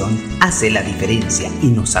programación hace la diferencia y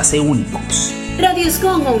nos hace únicos. Radio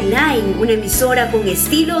Escom Online, una emisora con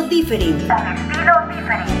estilo diferente.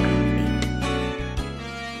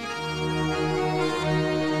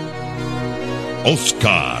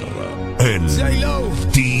 Oscar, el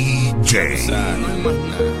DJ.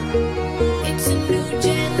 It's a new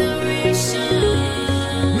generation.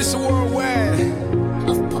 Mr. Worldwide.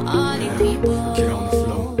 Of party people. Get on the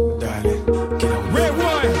floor, darling. Get on. Red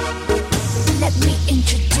one. Let me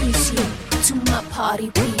introduce you to my party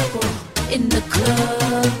people in the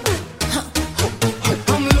club.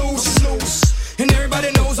 I'm loose, and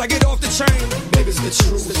everybody knows I get off the train. Baby, it's the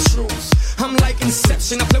truth. I'm like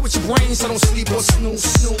Inception, I play with your brain, so don't sleep or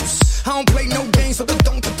snooze. I don't play no games, so don't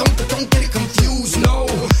get it confused, no.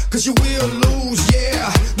 Cause you will lose,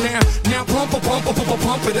 yeah. Now pump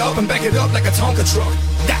it up and back it up like a Tonka truck.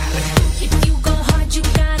 Darling. If you go hard, you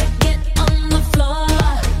gotta get on the floor.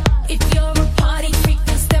 If you're a party freak,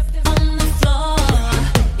 then step on the floor.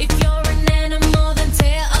 If you're an animal, then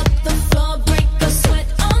tear up the floor. Break a sweat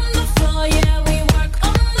on the floor, yeah, we work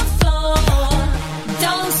on the floor.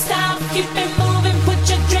 Don't stop, keep it moving, put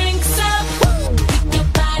your drinks up. Pick your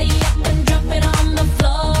body up and drop it on the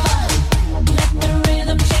floor. Let the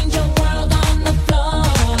rhythm change your world on the floor.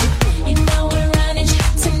 You know we're running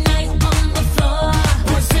tonight on the floor.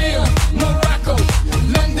 Brazil, Morocco,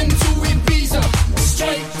 London to Ibiza,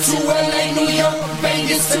 straight to LA, New York,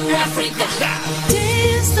 Vegas to Africa.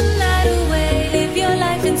 Dance the night away, live your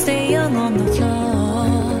life and stay young on the floor.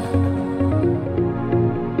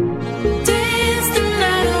 Dance the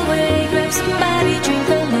night away, grab somebody, drink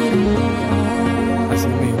a little more.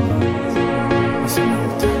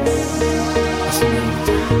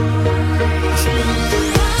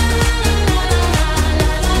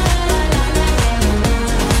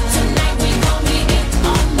 Tonight we gon' be it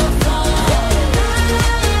on the floor.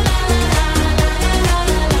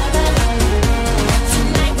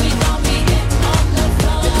 Tonight we gon' be it on the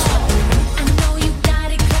floor. I know you got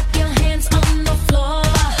it, clap your hands on the floor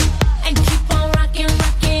and keep on rocking,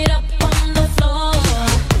 rock it up on the floor.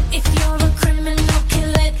 If you're a criminal,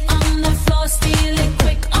 kill it on the floor, steal it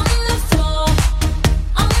quick on the floor,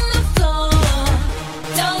 on the floor.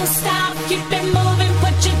 Don't stop, keep it moving,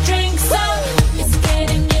 put your drinks up. It's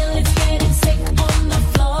getting ill, it's getting sick on the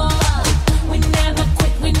floor. We never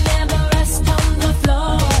quit, we never rest on the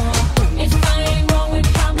floor. If I ain't wrong, we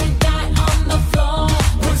probably die on the floor.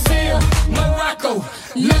 Brazil, Morocco,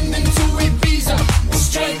 London to Ibiza,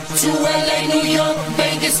 straight to LA, New York,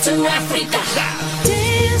 Vegas to Africa.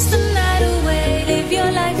 Dance the night away, live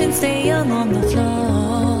your life and stay young on the floor.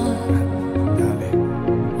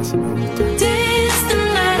 Dance the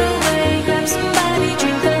night away, grab somebody,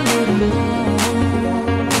 drink a little more.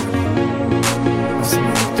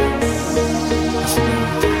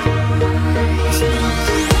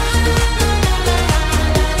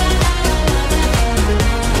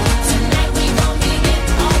 Tonight we gon' be it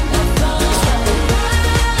on the floor.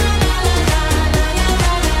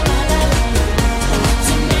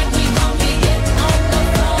 Tonight we gon' be it on the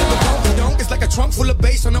floor. Donk is like a trunk full of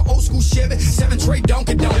bass on an old school Chevy 7 tray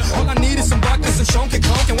Donkey Donk. All I need is some vodka, some Chunky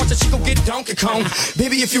Conk, and watch a chico get Donkey Kong.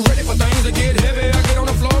 Baby, if you ready for things to get heavy, I get on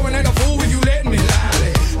the floor and act a fool if you let me.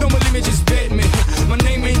 Lie. Don't believe me, just bet me. My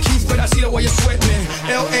name ain't Keith, but I see the way you sweat me.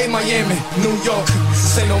 L.A., Miami, New York,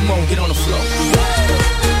 say no more, get on the floor.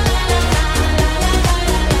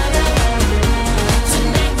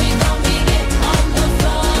 Tonight we gon' be it on the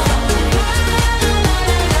floor.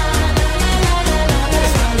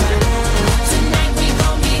 Tonight we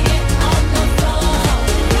gon' be it on the floor.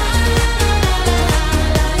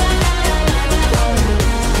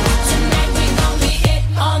 Tonight we gon' be it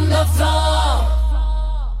on the floor.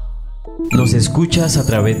 Nos escuchas a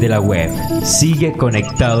través de la web. Sigue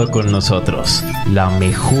conectado con nosotros. La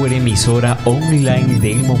mejor emisora online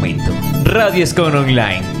del momento. Radio Escom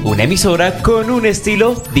Online. Una emisora con un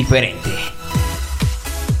estilo diferente.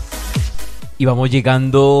 Y vamos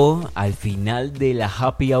llegando al final de la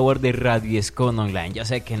Happy Hour de Radio Escom Online. Ya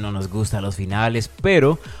sé que no nos gustan los finales,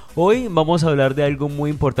 pero hoy vamos a hablar de algo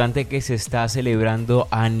muy importante que se está celebrando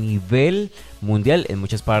a nivel mundial. En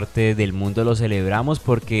muchas partes del mundo lo celebramos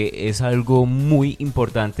porque es algo muy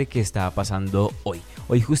importante que está pasando hoy.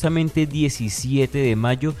 Hoy justamente 17 de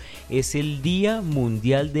mayo es el Día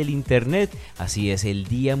Mundial del Internet. Así es, el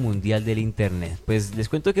Día Mundial del Internet. Pues les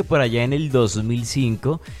cuento que por allá en el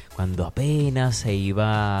 2005, cuando apenas se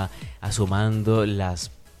iba asomando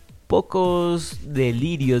las pocos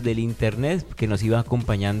delirios del internet que nos iba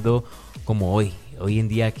acompañando como hoy en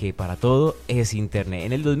día, que para todo es internet.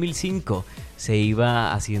 En el 2005 se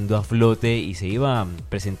iba haciendo a flote y se iba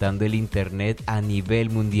presentando el internet a nivel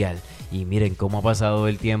mundial. Y miren cómo ha pasado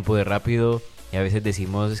el tiempo de rápido. Y a veces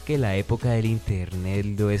decimos es que la época del internet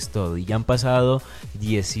lo es todo. Y ya han pasado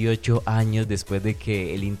 18 años después de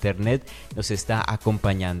que el internet nos está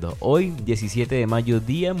acompañando. Hoy, 17 de mayo,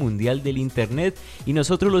 Día Mundial del Internet. Y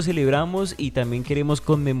nosotros lo celebramos y también queremos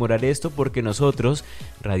conmemorar esto porque nosotros,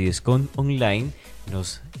 Radio Escon Online,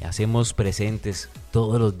 nos hacemos presentes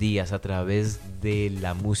todos los días a través de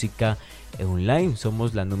la música online.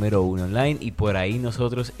 Somos la número 1 online y por ahí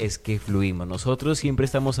nosotros es que fluimos. Nosotros siempre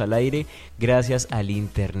estamos al aire gracias al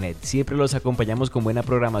internet. Siempre los acompañamos con buena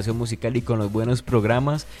programación musical y con los buenos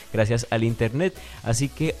programas gracias al internet. Así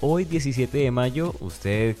que hoy 17 de mayo,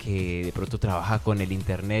 usted que de pronto trabaja con el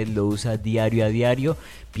internet, lo usa diario a diario,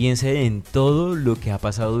 piense en todo lo que ha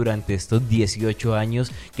pasado durante estos 18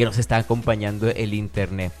 años que nos está acompañando el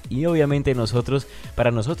internet. Y obviamente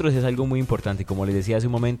para nosotros es algo muy importante. Como les decía hace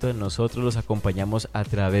un momento, nosotros los acompañamos a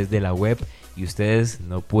través de la web y ustedes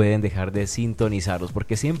no pueden dejar de sintonizarlos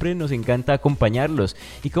porque siempre nos encanta acompañarlos.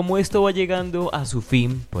 Y como esto va llegando a su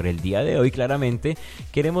fin por el día de hoy, claramente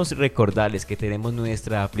queremos recordarles que tenemos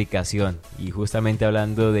nuestra aplicación y justamente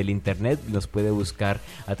hablando del internet nos puede buscar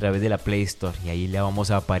a través de la Play Store y ahí le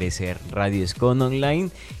vamos a aparecer Radio Escon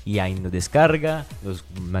Online y ahí nos descarga, nos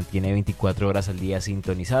mantiene 24 horas al día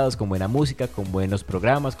sintonizados con buena música, con buenos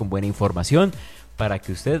programas, con buena información, para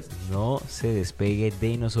que usted no se despegue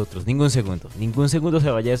de nosotros, ningún segundo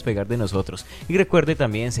se vaya a despegar de nosotros. Y recuerde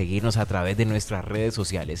también seguirnos a través de nuestras redes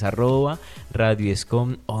sociales, @Radio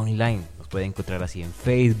Escon Online. Nos puede encontrar así en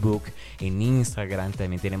Facebook, en Instagram,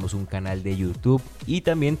 también tenemos un canal de YouTube y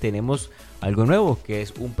también tenemos algo nuevo que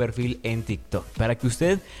es un perfil en TikTok para que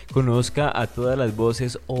usted conozca a todas las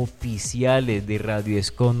voces oficiales de Radio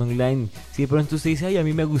Escon Online. Si de pronto usted dice, ay, a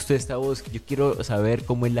mí me gustó esta voz, yo quiero saber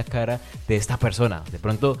cómo es la cara de esta persona. De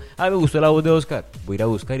pronto, me gustó la voz de Oscar, voy a ir a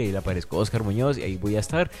buscar y ahí le aparezco Oscar Muñoz y ahí voy a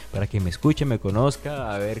estar para que me escuche, me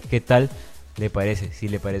conozca, a ver qué tal le parece, si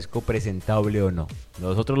le parezco presentable o no.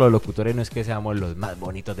 Nosotros los locutores no es que seamos los más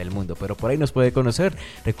bonitos del mundo, pero por ahí nos puede conocer.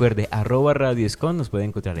 Recuerde, @Radio Escon, nos puede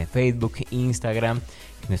encontrar en Facebook, Instagram,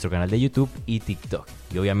 nuestro canal de YouTube y TikTok.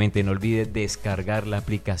 Y obviamente no olvide descargar la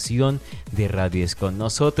aplicación de Radio Escon.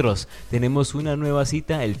 Nosotros tenemos una nueva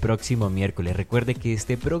cita el próximo miércoles. Recuerde que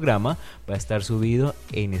este programa va a estar subido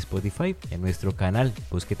en Spotify, en nuestro canal.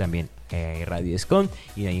 Busque también Radio Escon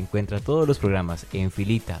y ahí encuentra todos los programas en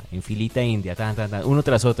filita india, uno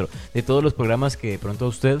tras otro, de todos los programas que de pronto a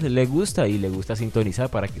usted le gusta y le gusta sintonizar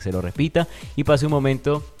para que se lo repita y pase un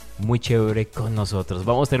momento muy chévere con nosotros.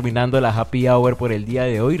 Vamos terminando la Happy Hour por el día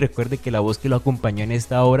de hoy. Recuerde que la voz que lo acompañó en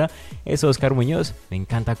esta hora es Oscar Muñoz. Me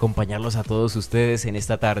encanta acompañarlos a todos ustedes en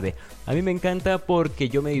esta tarde. A mí me encanta porque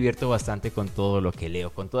yo me divierto bastante con todo lo que leo,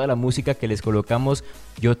 con toda la música que les colocamos.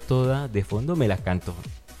 Yo toda de fondo me la canto.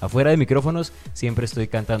 Afuera de micrófonos siempre estoy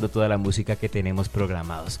cantando toda la música que tenemos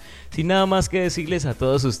programados. Sin nada más que decirles a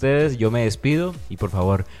todos ustedes, yo me despido y por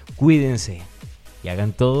favor cuídense y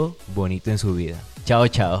hagan todo bonito en su vida. Chao,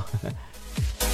 chao.